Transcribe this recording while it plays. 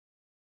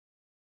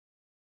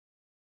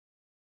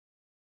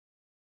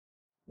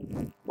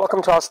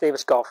Welcome to Alistair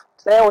Davies Golf.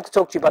 Today I want to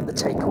talk to you about the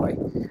takeaway.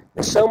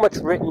 There's so much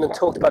written and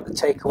talked about the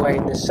takeaway,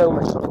 and there's so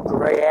much sort of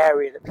grey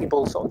area that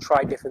people sort of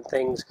try different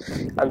things,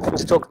 and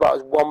things are talked about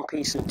as one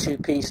piece and two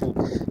piece and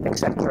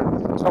etc.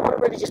 So I want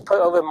to really just put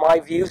over my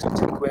views on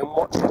the takeaway and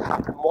what should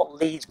happen, what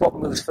leads, what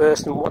moves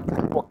first, and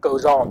what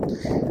goes on,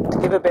 to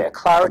give a bit of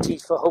clarity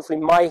for hopefully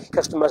my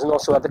customers and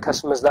also other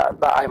customers that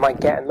I might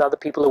get, and other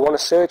people who want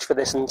to search for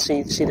this and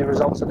see the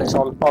results of this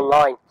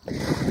online.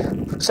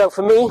 So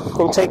for me,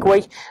 in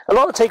takeaway, a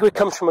lot of takeaway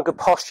comes from a good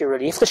posture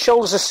really. If the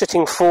shoulders are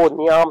sitting forward and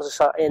the arms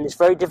are in, it's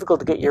very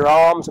difficult to get your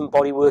arms and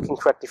body working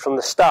correctly from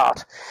the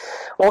start.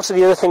 Also,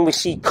 the other thing we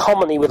see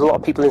commonly with a lot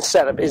of people in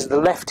setup is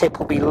the left hip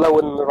will be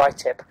lower than the right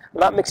hip.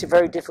 And that makes it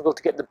very difficult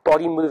to get the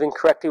body moving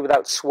correctly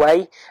without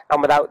sway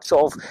and without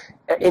sort of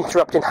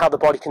interrupting how the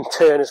body can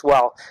turn as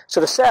well. So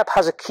the setup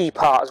has a key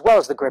part as well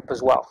as the grip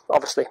as well,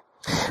 obviously.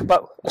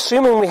 But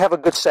assuming we have a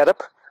good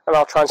setup, and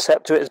I'll try and set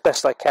up to it as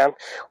best I can,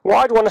 what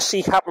I'd want to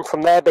see happen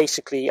from there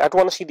basically, I'd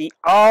want to see the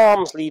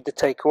arms lead the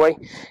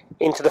takeaway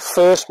into the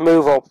first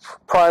move or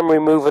primary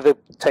move of the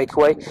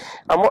takeaway.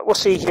 And what we'll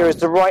see here is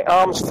the right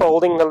arm's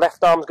folding, the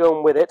left arm's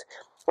going with it.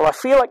 Well, I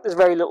feel like there's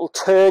very little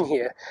turn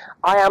here.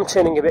 I am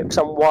turning a bit because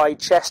I'm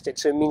wide-chested,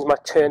 so it means my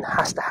turn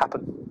has to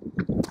happen.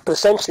 But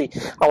essentially,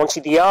 I want to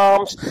see the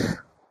arms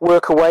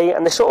work away,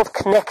 and they're sort of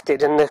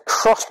connected, and they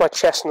cross my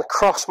chest and they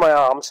cross my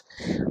arms.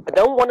 I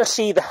don't want to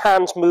see the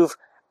hands move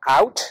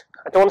out.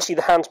 I don't want to see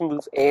the hands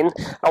move in.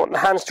 I want the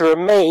hands to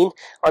remain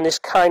on this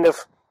kind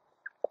of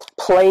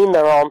plane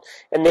they're on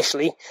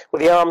initially,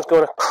 with the arms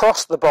going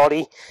across the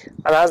body,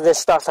 and as this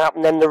starts to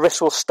happen, then the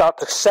wrist will start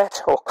to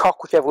set, or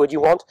cock, whichever word you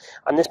want,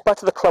 and this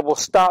butt of the club will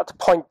start to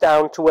point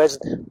down to where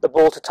the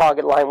ball to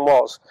target line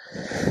was.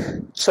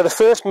 So the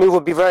first move will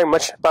be very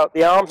much about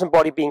the arms and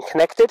body being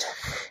connected,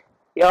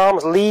 the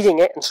arms leading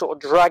it and sort of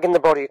dragging the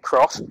body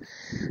across.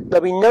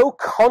 There'll be no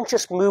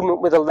conscious movement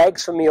with the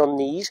legs for me on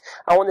these.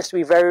 I want this to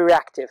be very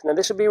reactive. Now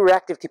this will be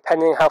reactive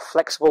depending on how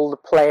flexible the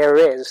player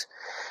is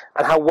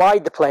and how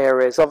wide the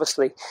player is,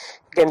 obviously.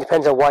 Again,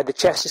 depends on how wide the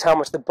chest is, how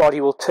much the body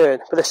will turn.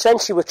 But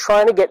essentially we're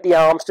trying to get the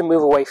arms to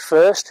move away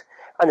first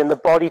and then the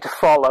body to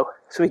follow.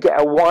 So we get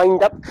a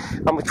wind up,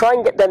 and we try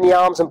and get then the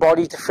arms and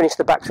body to finish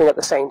the backswing at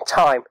the same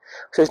time.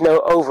 So there's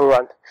no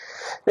overrun.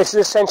 This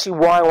is essentially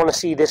why I want to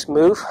see this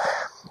move.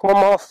 One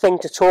more thing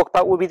to talk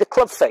about would be the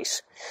club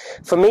face.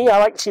 For me, I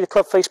like to see the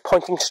club face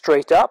pointing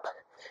straight up,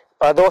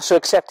 but I'd also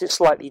accept it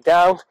slightly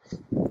down.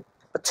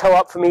 The toe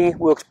up for me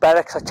works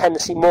better because I tend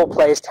to see more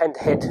players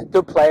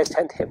good players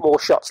tend to hit more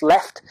shots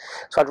left,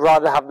 so I'd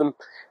rather have the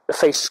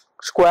face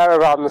squarer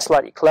rather than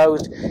slightly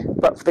closed.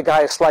 But for the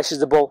guy who slices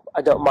the ball,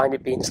 I don't mind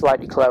it being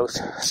slightly closed.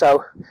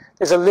 So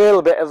there's a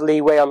little bit of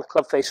leeway on the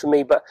club face for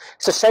me, but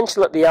it's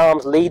essential that the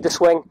arms lead the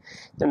swing,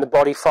 then the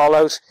body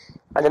follows,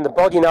 and then the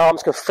body and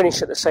arms can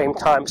finish at the same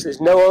time, so there's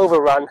no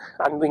overrun,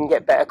 and we can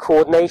get better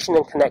coordination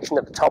and connection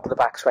at the top of the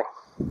backswing.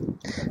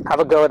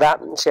 Have a go at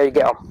that and see how you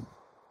get on.